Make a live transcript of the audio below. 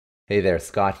Hey there,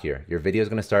 Scott here. Your video is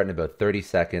going to start in about 30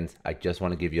 seconds. I just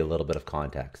want to give you a little bit of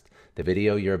context. The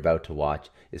video you're about to watch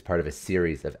is part of a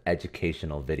series of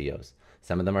educational videos.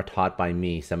 Some of them are taught by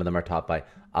me, some of them are taught by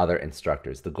other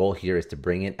instructors. The goal here is to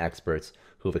bring in experts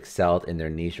who have excelled in their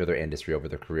niche or their industry over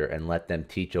their career and let them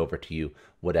teach over to you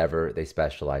whatever they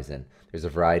specialize in. There's a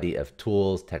variety of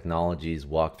tools, technologies,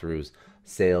 walkthroughs,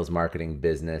 sales, marketing,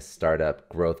 business, startup,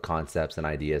 growth concepts, and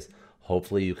ideas.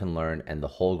 Hopefully you can learn, and the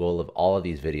whole goal of all of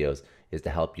these videos is to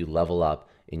help you level up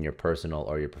in your personal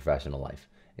or your professional life.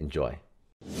 Enjoy.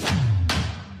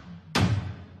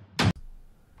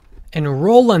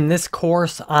 Enroll in this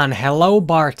course on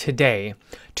Hellobar today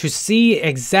to see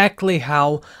exactly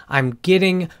how I'm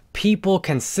getting people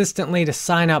consistently to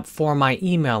sign up for my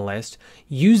email list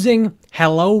using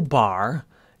hellobar.com.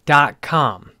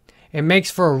 It makes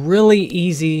for a really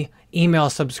easy email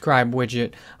subscribe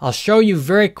widget. I'll show you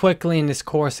very quickly in this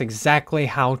course exactly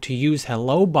how to use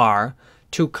Hellobar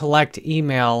to collect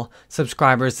email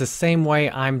subscribers the same way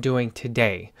I'm doing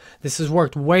today. This has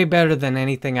worked way better than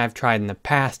anything I've tried in the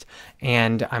past,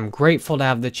 and I'm grateful to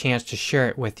have the chance to share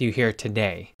it with you here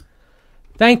today.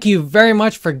 Thank you very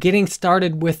much for getting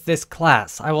started with this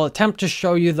class. I will attempt to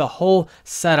show you the whole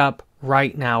setup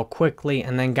right now quickly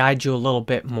and then guide you a little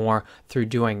bit more through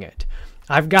doing it.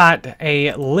 I've got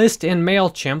a list in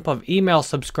MailChimp of email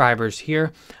subscribers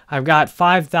here. I've got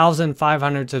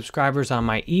 5,500 subscribers on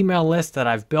my email list that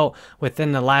I've built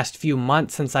within the last few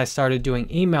months since I started doing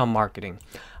email marketing.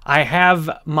 I have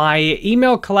my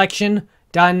email collection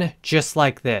done just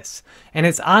like this, and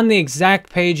it's on the exact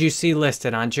page you see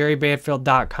listed on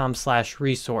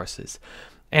jerrybanfield.com/resources.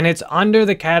 And it's under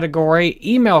the category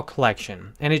email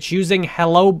collection, and it's using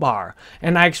Hellobar.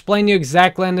 And I explain to you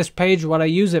exactly on this page what I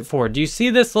use it for. Do you see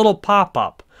this little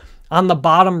pop-up on the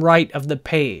bottom right of the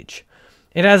page?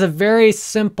 It has a very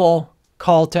simple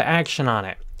call to action on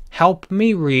it. Help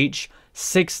me reach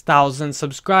 6,000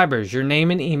 subscribers. Your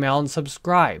name and email and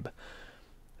subscribe.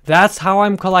 That's how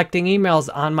I'm collecting emails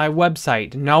on my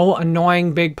website. No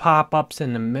annoying big pop-ups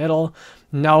in the middle.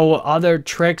 No other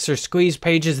tricks or squeeze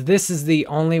pages. This is the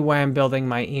only way I'm building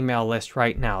my email list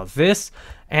right now. This,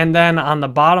 and then on the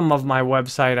bottom of my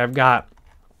website, I've got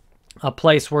a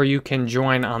place where you can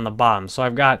join on the bottom. So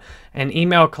I've got an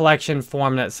email collection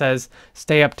form that says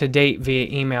stay up to date via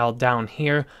email down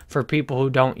here for people who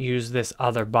don't use this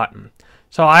other button.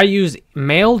 So I use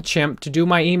MailChimp to do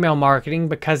my email marketing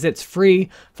because it's free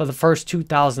for the first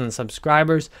 2,000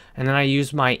 subscribers. And then I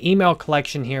use my email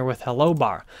collection here with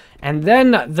Hellobar. And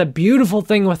then the beautiful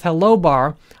thing with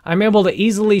Hellobar, I'm able to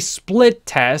easily split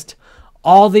test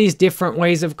all these different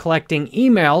ways of collecting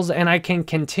emails, and I can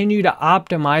continue to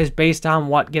optimize based on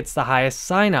what gets the highest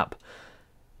sign up.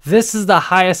 This is the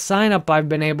highest sign up I've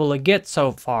been able to get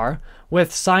so far,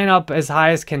 with sign up as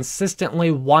high as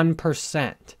consistently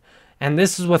 1%. And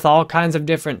this is with all kinds of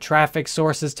different traffic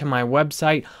sources to my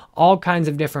website, all kinds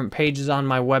of different pages on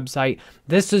my website.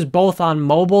 This is both on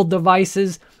mobile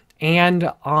devices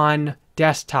and on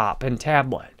desktop and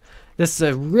tablet. This is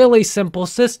a really simple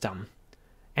system,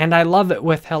 and I love it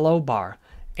with Hellobar.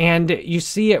 And you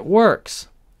see it works.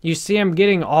 You see I'm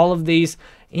getting all of these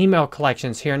email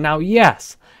collections here. Now,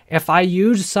 yes, if I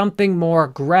use something more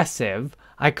aggressive,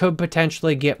 I could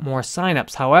potentially get more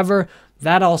signups. However,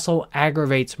 that also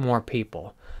aggravates more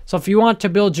people. So if you want to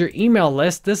build your email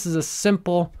list, this is a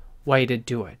simple way to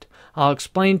do it. I'll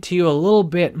explain to you a little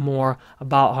bit more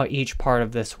about how each part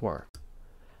of this works.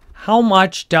 How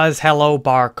much does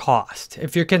Hellobar cost?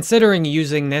 If you're considering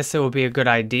using this, it would be a good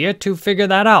idea to figure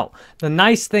that out. The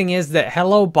nice thing is that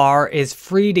Hellobar is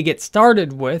free to get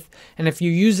started with, and if you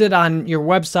use it on your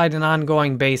website on an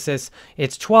ongoing basis,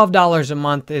 it's $12 a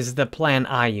month is the plan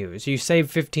I use. You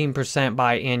save 15%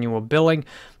 by annual billing.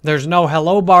 There's no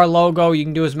Hellobar logo. You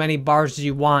can do as many bars as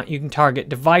you want. You can target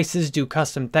devices, do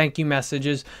custom thank you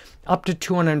messages, up to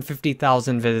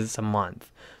 250,000 visits a month.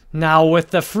 Now,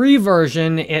 with the free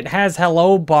version, it has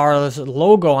Hellobar's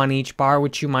logo on each bar,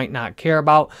 which you might not care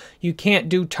about. You can't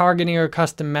do targeting or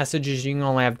custom messages. You can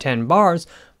only have 10 bars,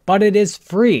 but it is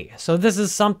free. So this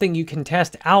is something you can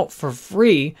test out for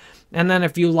free. And then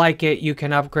if you like it, you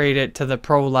can upgrade it to the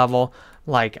pro level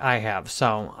like I have.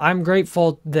 So I'm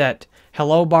grateful that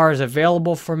Hellobar is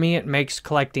available for me. It makes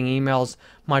collecting emails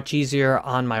much easier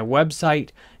on my website,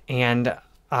 and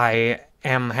I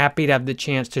am happy to have the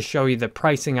chance to show you the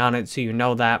pricing on it so you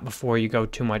know that before you go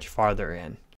too much farther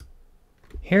in.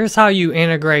 Here's how you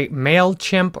integrate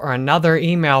MailChimp or another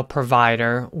email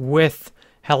provider with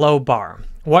Hellobar.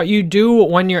 What you do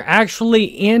when you're actually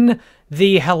in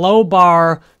the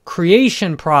Hellobar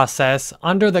creation process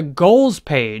under the goals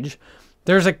page,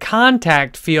 there's a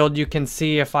contact field. You can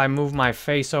see if I move my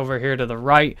face over here to the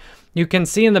right, you can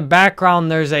see in the background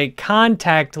there's a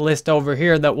contact list over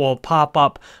here that will pop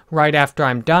up right after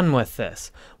I'm done with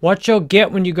this. What you'll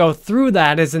get when you go through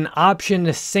that is an option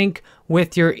to sync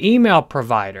with your email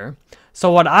provider.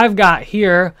 So what I've got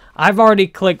here, I've already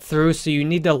clicked through, so you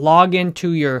need to log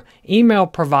into your email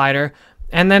provider,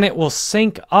 and then it will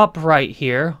sync up right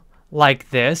here like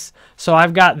this. So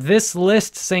I've got this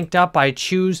list synced up. I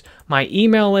choose my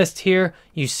email list here.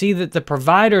 You see that the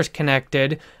provider's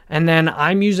connected, and then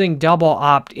I'm using double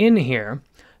opt-in here.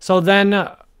 So then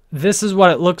this is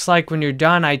what it looks like when you're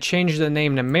done. I change the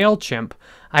name to MailChimp.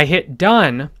 I hit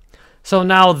done. So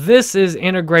now this is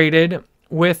integrated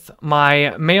with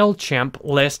my MailChimp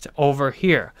list over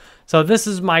here. So this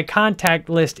is my contact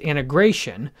list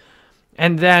integration.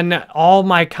 And then all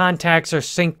my contacts are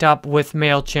synced up with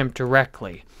MailChimp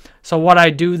directly. So what I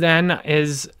do then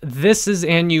is this is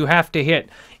in, you have to hit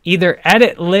either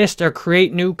edit list or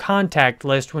create new contact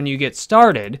list when you get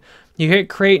started. You hit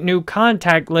create new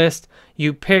contact list,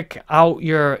 you pick out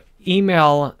your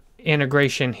email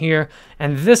integration here,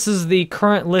 and this is the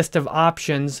current list of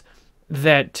options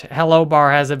that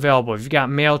Hellobar has available. You've got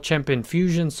MailChimp,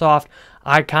 Infusionsoft,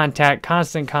 iContact,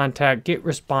 Constant Contact,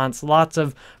 GetResponse, lots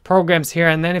of programs here.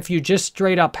 And then if you just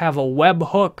straight up have a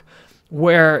webhook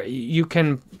where you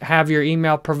can have your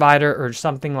email provider or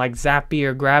something like Zappy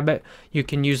or Grabit, you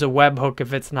can use a webhook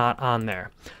if it's not on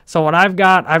there. So what I've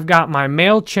got my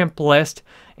MailChimp list,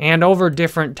 and over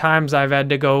different times I've had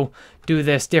to go do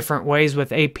this different ways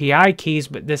with API keys,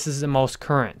 but this is the most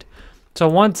current. So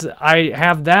once I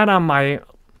have that on my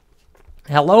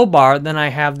Hellobar, then I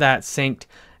have that synced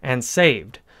and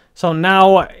saved. So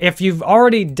now if you've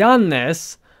already done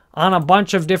this on a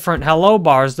bunch of different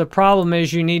Hellobars, the problem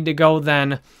is you need to go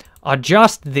then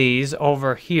adjust these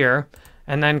over here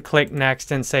and then click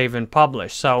next and save and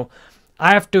publish. So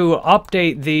I have to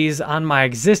update these on my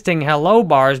existing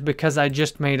Hellobars because I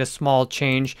just made a small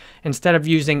change. Instead of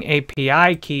using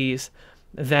API keys,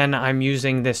 then I'm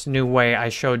using this new way I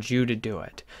showed you to do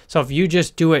it. So if you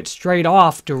just do it straight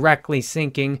off, directly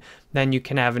syncing, then you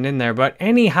can have it in there. But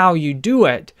anyhow you do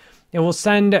it, it will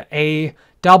send a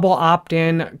double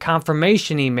opt-in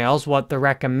confirmation emails, what the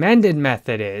recommended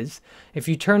method is. If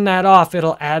you turn that off,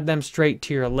 it'll add them straight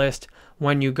to your list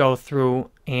when you go through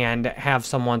and have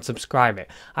someone subscribe it.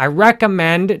 I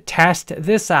recommend test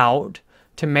this out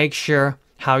to make sure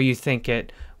how you think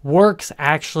it works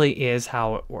actually is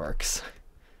how it works.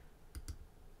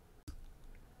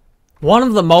 One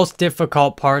of the most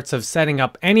difficult parts of setting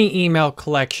up any email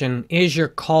collection is your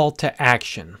call to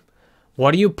action.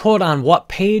 What do you put on what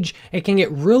page? It can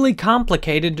get really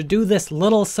complicated to do this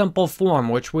little simple form,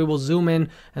 which we will zoom in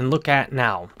and look at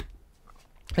now.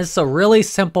 This is a really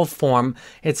simple form.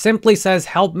 It simply says,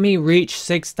 help me reach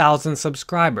 6,000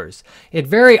 subscribers. It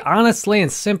very honestly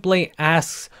and simply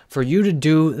asks for you to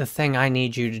do the thing I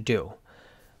need you to do.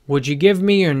 Would you give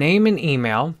me your name and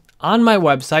email on my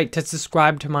website to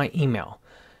subscribe to my email?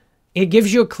 It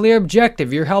gives you a clear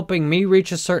objective. You're helping me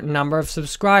reach a certain number of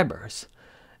subscribers.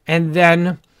 And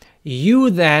then you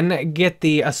then get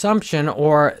the assumption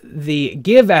or the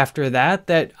give after that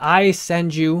that I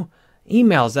send you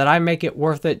emails, that I make it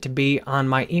worth it to be on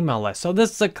my email list. So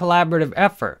this is a collaborative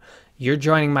effort. You're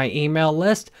joining my email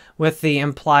list with the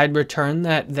implied return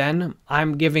that then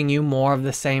I'm giving you more of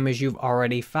the same as you've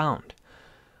already found.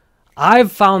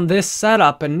 I've found this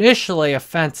setup initially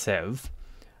offensive.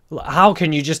 How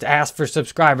can you just ask for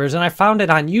subscribers? And I found it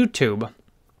on YouTube.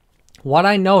 What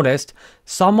I noticed,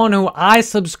 someone who I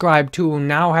subscribed to who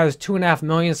now has 2.5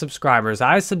 million subscribers,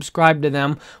 I subscribed to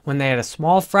them when they had a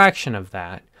small fraction of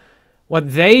that.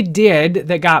 What they did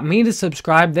that got me to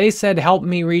subscribe, they said help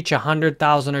me reach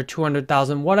 100,000 or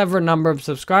 200,000, whatever number of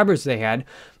subscribers they had.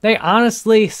 They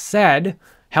honestly said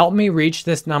help me reach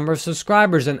this number of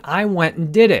subscribers, and I went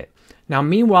and did it. Now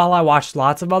meanwhile, I watched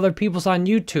lots of other people's on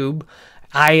YouTube.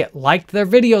 I liked their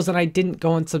videos and I didn't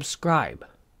go and subscribe.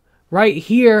 Right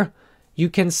here, you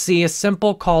can see a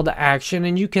simple call to action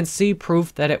and you can see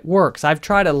proof that it works. I've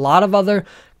tried a lot of other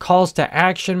calls to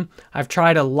action. I've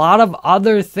tried a lot of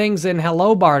other things in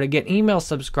Hellobar to get email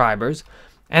subscribers,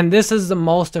 and this is the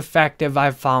most effective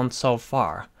I've found so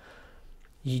far.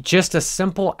 Just a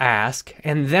simple ask,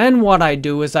 and then what I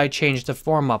do is I change the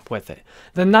form up with it.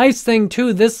 The nice thing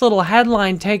too, this little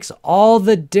headline takes all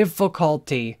the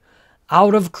difficulty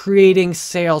out of creating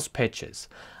sales pitches.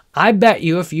 I bet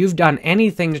you if you've done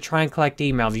anything to try and collect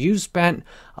email, if you've spent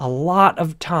a lot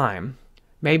of time,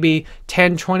 maybe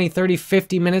 10, 20, 30,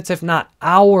 50 minutes, if not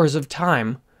hours of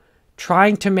time,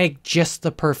 trying to make just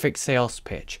the perfect sales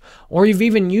pitch. Or you've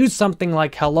even used something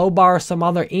like Hellobar or some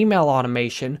other email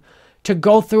automation to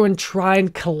go through and try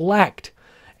and collect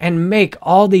and make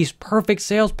all these perfect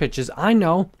sales pitches. I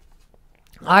know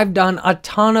I've done a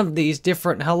ton of these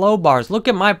different Hellobars. Look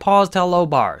at my paused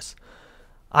Hellobars.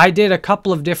 I did a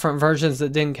couple of different versions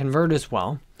that didn't convert as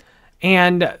well.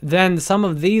 And then some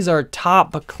of these are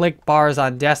top click bars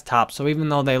on desktop. So even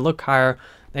though they look higher,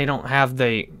 they don't have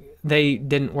they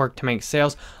didn't work to make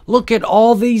sales. Look at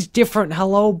all these different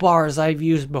hello bars I've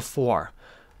used before.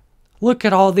 Look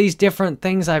at all these different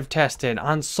things I've tested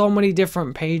on so many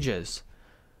different pages.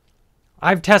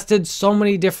 I've tested so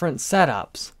many different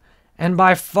setups. And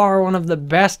by far one of the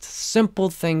best simple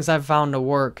things I've found to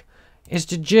work is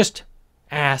to just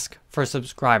ask for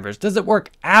subscribers. Does it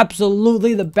work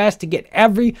absolutely the best to get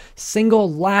every single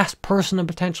last person to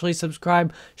potentially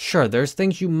subscribe? Sure, there's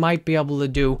things you might be able to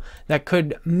do that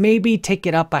could maybe take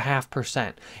it up a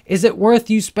 0.5%. Is it worth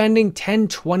you spending 10,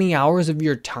 20 hours of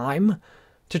your time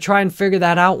to try and figure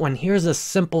that out when here's a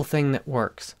simple thing that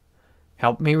works?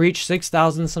 Help me reach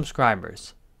 6,000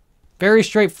 subscribers. Very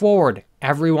straightforward.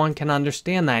 Everyone can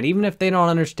understand that. Even if they don't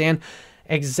understand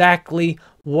exactly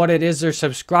what it is they're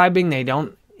subscribing,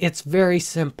 it's very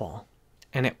simple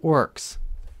and it works.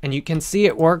 And you can see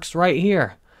it works right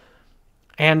here.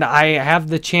 And I have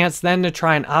the chance then to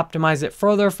try and optimize it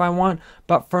further if I want.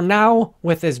 But for now,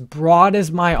 with as broad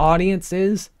as my audience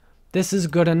is, this is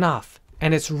good enough.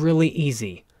 And it's really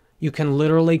easy. You can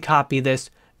literally copy this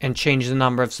and change the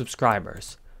number of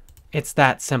subscribers. It's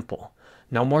that simple.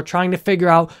 No more trying to figure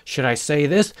out, should I say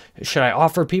this? Should I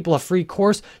offer people a free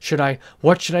course?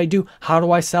 What should I do? How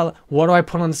do I sell it? What do I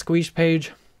put on the squeeze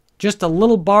page? Just a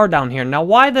little bar down here. Now,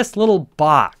 why this little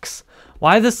box?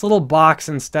 Why this little box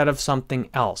instead of something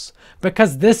else?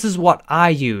 Because this is what I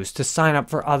use to sign up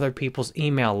for other people's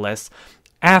email lists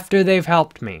after they've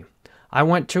helped me. I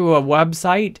went to a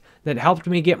website that helped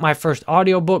me get my first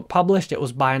audiobook published. It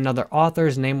was by another author.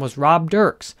 His name was Rob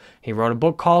Dirks. He wrote a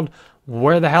book called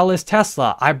Where the Hell is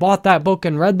Tesla? I bought that book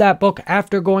and read that book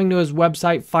after going to his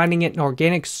website, finding it in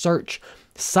organic search,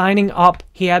 signing up.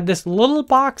 He had this little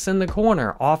box in the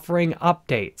corner offering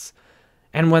updates.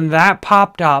 And when that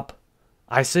popped up,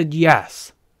 I said,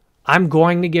 yes, I'm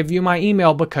going to give you my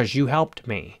email because you helped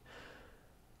me.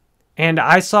 And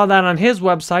I saw that on his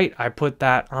website. I put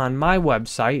that on my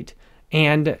website.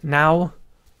 And now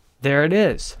there it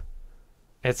is.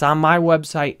 It's on my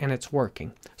website and it's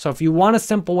working. So if you want a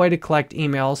simple way to collect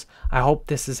emails, I hope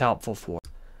this is helpful for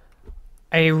you.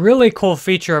 A really cool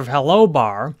feature of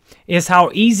Hellobar is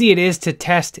how easy it is to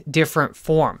test different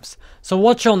forms. So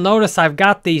what you'll notice, I've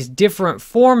got these different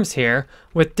forms here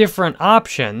with different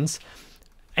options.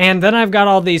 And then I've got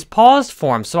all these paused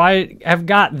forms. So I have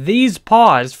got these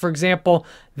paused. For example,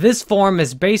 this form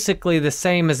is basically the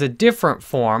same as a different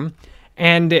form,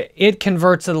 and it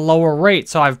converts at a lower rate.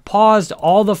 So I've paused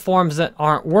all the forms that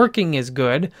aren't working as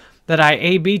good that I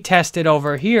A/B tested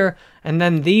over here, and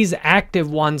then these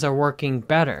active ones are working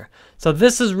better. So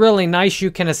this is really nice. You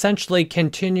can essentially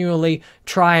continually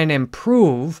try and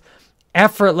improve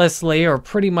effortlessly, or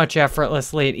pretty much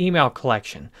effortlessly, at email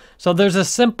collection. So there's a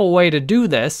simple way to do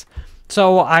this.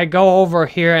 So I go over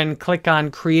here and click on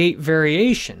Create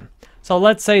Variation. So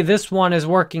let's say this one is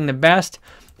working the best,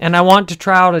 and I want to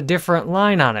try out a different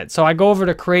line on it. So I go over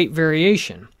to Create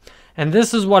Variation. And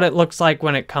this is what it looks like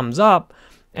when it comes up.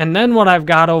 And then what I've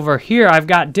got over here, I've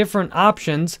got different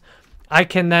options. I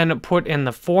can then put in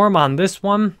the form on this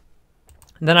one.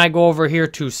 Then I go over here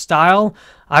to Style.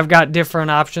 I've got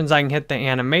different options. I can hit the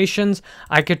animations.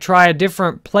 I could try a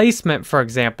different placement, for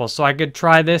example. So I could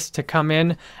try this to come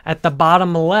in at the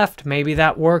bottom left. Maybe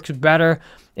that works better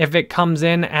if it comes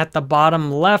in at the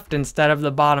bottom left instead of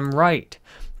the bottom right.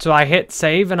 So I hit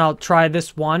save and I'll try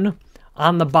this one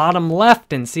on the bottom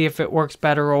left and see if it works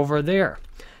better over there.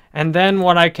 And then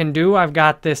what I can do, I've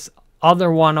got this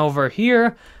other one over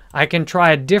here. I can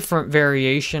try a different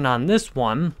variation on this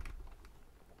one.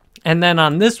 And then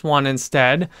on this one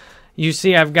instead, you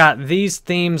see I've got these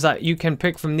themes that you can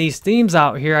pick from these themes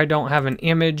out here. I don't have an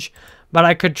image, but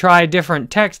I could try a different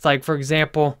text. Like, for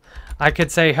example, I could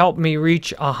say, help me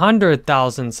reach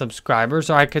 100,000 subscribers.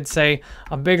 Or I could say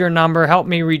a bigger number, help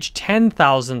me reach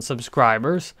 10,000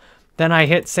 subscribers. Then I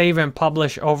hit save and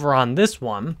publish over on this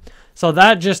one. So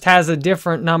that just has a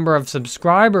different number of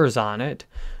subscribers on it.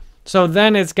 So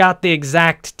then it's got the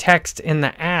exact text in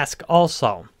the ask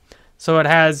also. So it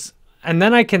has, and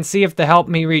then I can see if the help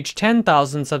me reach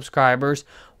 10,000 subscribers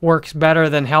works better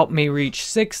than help me reach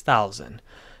 6,000.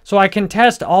 So I can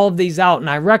test all of these out, and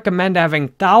I recommend having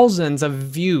thousands of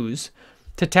views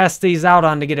to test these out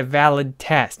on to get a valid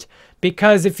test.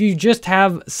 Because if you just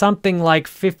have something like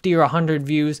 50 or 100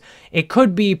 views, it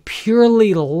could be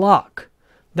purely luck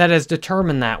that has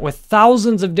determined that. With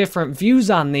thousands of different views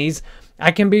on these,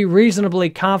 I can be reasonably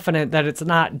confident that it's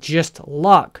not just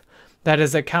luck that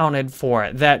is accounted for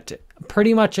it, that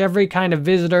pretty much every kind of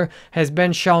visitor has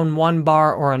been shown one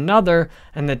bar or another,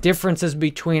 and the differences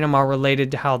between them are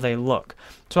related to how they look.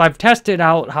 So I've tested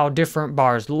out how different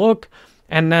bars look,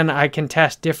 and then I can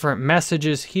test different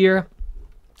messages here.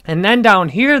 And then down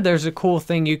here, there's a cool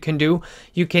thing you can do.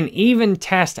 You can even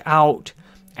test out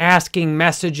asking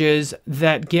messages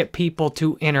that get people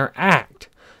to interact.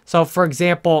 So for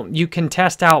example, you can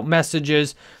test out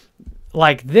messages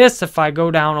like this. If I go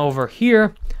down over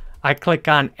here, I click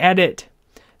on edit,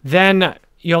 then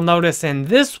you'll notice in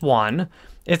this one,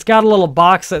 it's got a little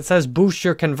box that says boost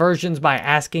your conversions by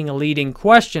asking a leading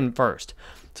question first.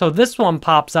 So this one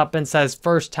pops up and says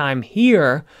first time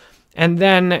here. And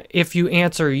then if you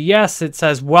answer yes, it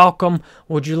says, welcome,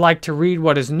 would you like to read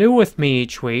what is new with me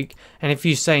each week? And if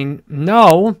you say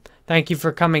no, thank you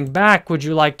for coming back, would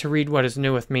you like to read what is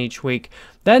new with me each week?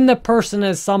 Then the person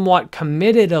is somewhat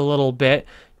committed a little bit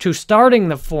to starting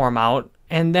the form out,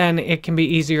 and then it can be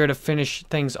easier to finish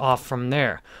things off from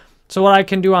there. So what I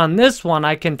can do on this one,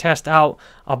 I can test out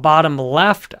a bottom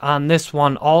left on this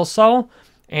one also,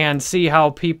 and see how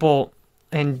people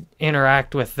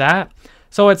interact with that.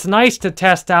 So it's nice to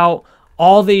test out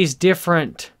all these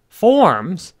different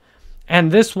forms. And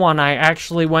this one, I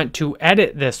actually went to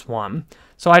edit this one.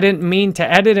 So I didn't mean to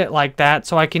edit it like that.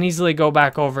 So I can easily go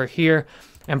back over here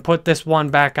and put this one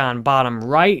back on bottom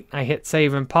right. I hit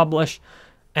save and publish.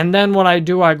 And then what I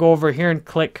do, I go over here and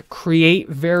click create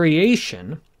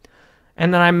variation.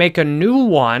 And then I make a new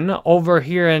one over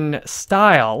here in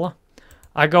style.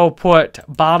 I go put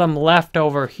bottom left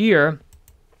over here.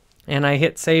 And I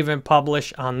hit save and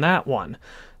publish on that one.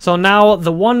 So now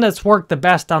the one that's worked the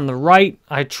best on the right,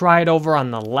 I try it over on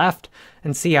the left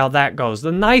and see how that goes.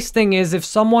 The nice thing is if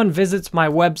someone visits my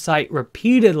website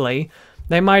repeatedly,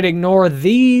 they might ignore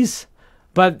these,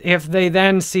 but if they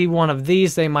then see one of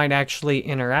these, they might actually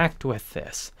interact with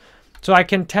this. So I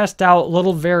can test out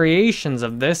little variations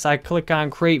of this. I click on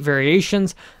create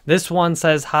variations. This one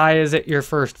says, hi, is it your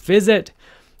first visit?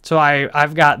 So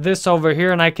I've got this over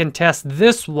here, and I can test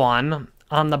this one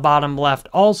on the bottom left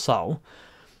also.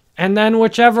 And then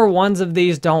whichever ones of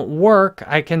these don't work,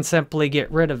 I can simply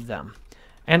get rid of them.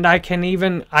 And I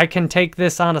can take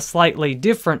this on a slightly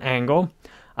different angle.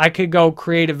 I could go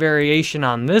create a variation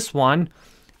on this one,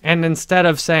 and instead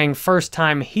of saying first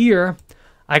time here,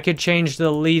 I could change the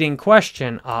leading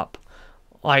question up,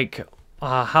 like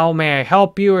how may I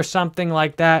help you or something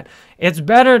like that. It's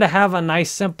better to have a nice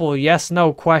simple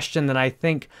yes/no question that I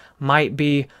think might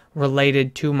be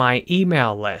related to my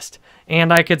email list.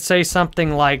 And I could say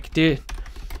something like, do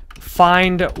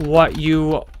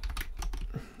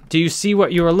you see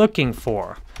what you were looking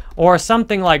for? Or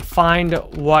something like find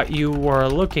what you were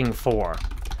looking for.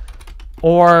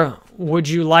 Or would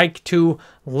you like to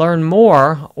learn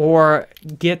more or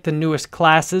get the newest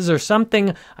classes or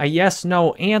something, a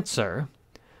yes/no answer.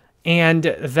 And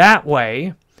that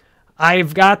way,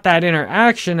 I've got that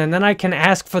interaction, and then I can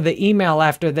ask for the email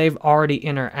after they've already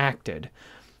interacted.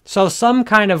 So some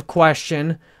kind of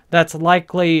question that's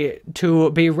likely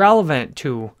to be relevant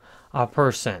to a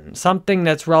person, something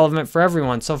that's relevant for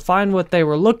everyone. So find what they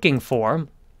were looking for,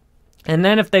 and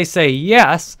then if they say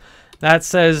yes, that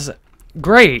says,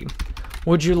 great,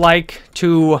 would you like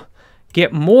to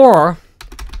get more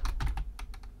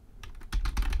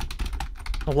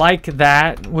like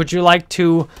that? Would you like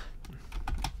to...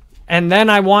 And then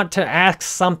I want to ask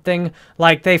something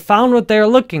like, they found what they're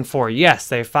looking for. Yes,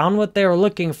 they found what they were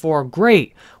looking for.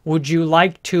 Great. Would you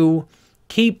like to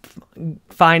keep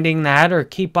finding that or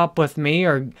keep up with me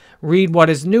or read what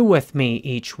is new with me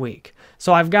each week?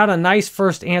 So I've got a nice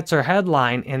first answer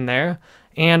headline in there.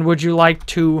 And would you like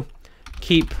to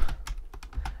keep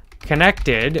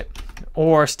connected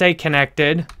or stay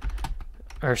connected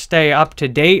or stay up to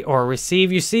date or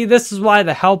receive? You see, this is why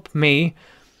the help me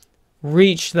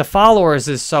reach the followers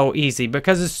is so easy,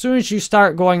 because as soon as you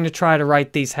start going to try to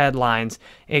write these headlines,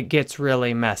 it gets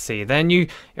really messy. Then you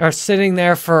are sitting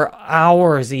there for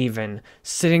hours, even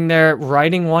sitting there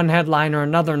writing one headline or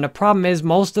another, and the problem is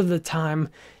most of the time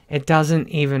it doesn't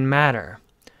even matter.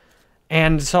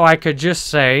 And so I could just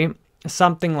say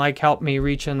something like help me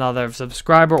reach another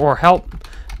subscriber, or help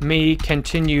me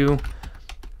continue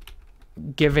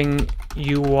giving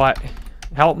you what,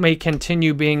 help me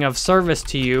continue being of service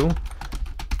to you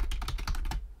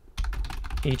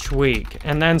each week.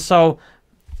 And then so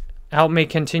help me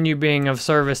continue being of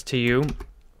service to you.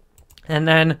 And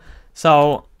then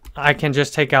so I can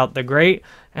just take out the great,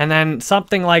 and then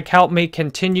something like help me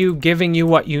continue giving you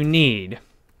what you need.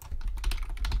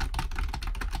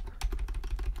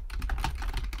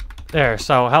 There,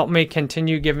 so help me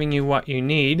continue giving you what you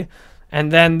need. And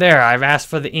then there, I've asked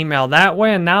for the email that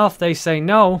way, and now if they say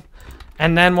no,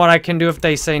 and then what I can do if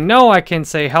they say no, I can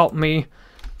say help me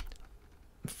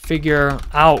figure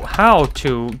out how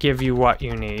to give you what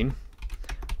you need.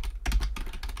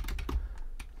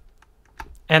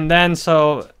 And then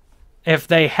so if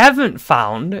they haven't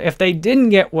found, if they didn't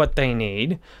get what they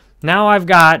need, now I've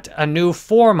got a new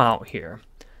form out here.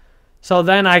 So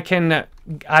then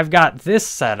I've got this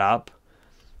set up,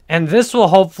 and this will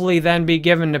hopefully then be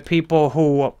given to people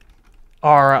who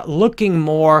are looking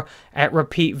more at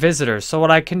repeat visitors. So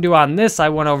what I can do on this, I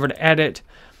went over to edit.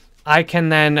 I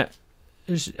can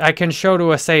show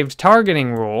to a saved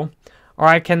targeting rule, or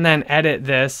I can then edit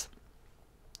this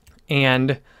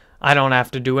and I don't have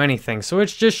to do anything. So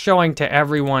it's just showing to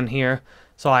everyone here.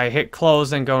 So I hit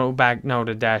close and go back now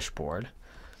to dashboard.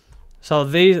 So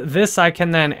this I can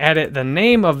then edit the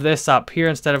name of this up here.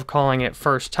 Instead of calling it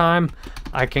first time,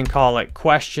 I can call it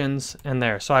questions and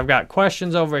there. So I've got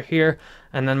questions over here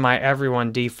and then my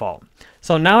everyone default.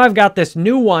 So now I've got this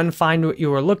new one, find what you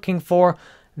were looking for.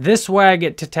 This way I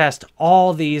get to test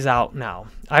all these out now.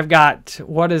 I've got,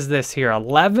 what is this here?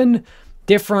 11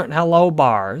 different hello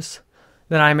bars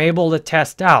that I'm able to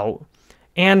test out.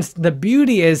 And the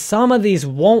beauty is some of these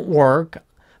won't work.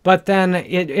 But then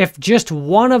if just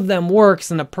one of them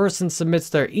works and a person submits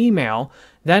their email,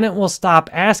 then it will stop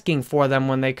asking for them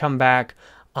when they come back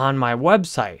on my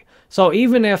website. So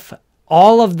even if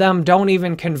all of them don't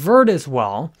even convert as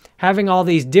well, having all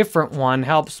these different ones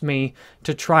helps me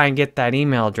to try and get that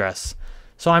email address.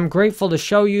 So I'm grateful to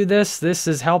show you this. This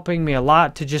is helping me a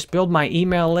lot to just build my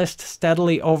email list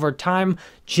steadily over time,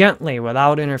 gently,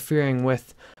 without interfering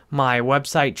with my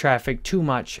website traffic too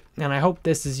much, and I hope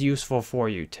this is useful for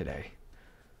you today.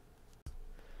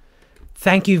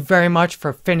 Thank you very much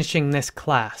for finishing this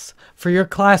class. For your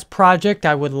class project,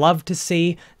 I would love to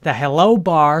see the hello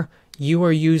bar you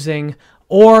are using,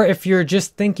 or if you're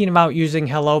just thinking about using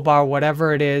Hellobar,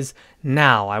 whatever it is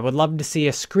now, I would love to see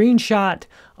a screenshot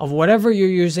of whatever you're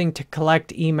using to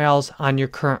collect emails on your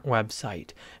current website.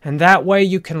 And that way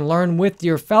you can learn with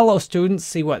your fellow students,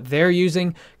 see what they're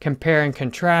using, compare and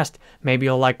contrast. Maybe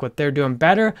you'll like what they're doing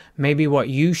better. Maybe what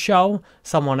you show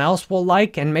someone else will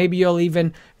like, and maybe you'll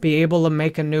even be able to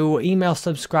make a new email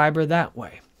subscriber that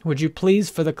way. Would you please,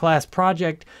 for the class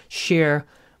project, share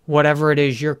whatever it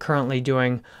is you're currently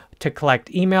doing to collect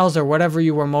emails, or whatever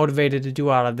you were motivated to do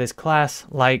out of this class,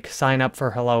 like sign up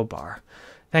for Hellobar.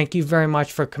 Thank you very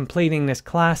much for completing this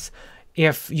class.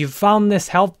 If you found this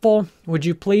helpful, would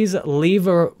you please leave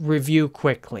a review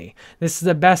quickly? This is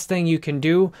the best thing you can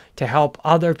do to help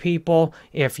other people.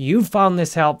 If you found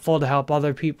this helpful, to help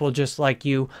other people just like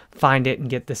you find it and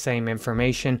get the same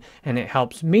information, and it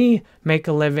helps me make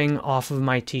a living off of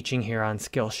my teaching here on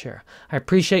Skillshare. I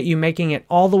appreciate you making it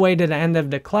all the way to the end of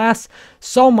the class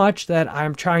so much that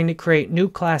I'm trying to create new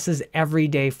classes every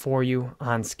day for you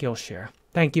on Skillshare.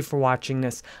 Thank you for watching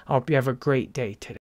this. I hope you have a great day today.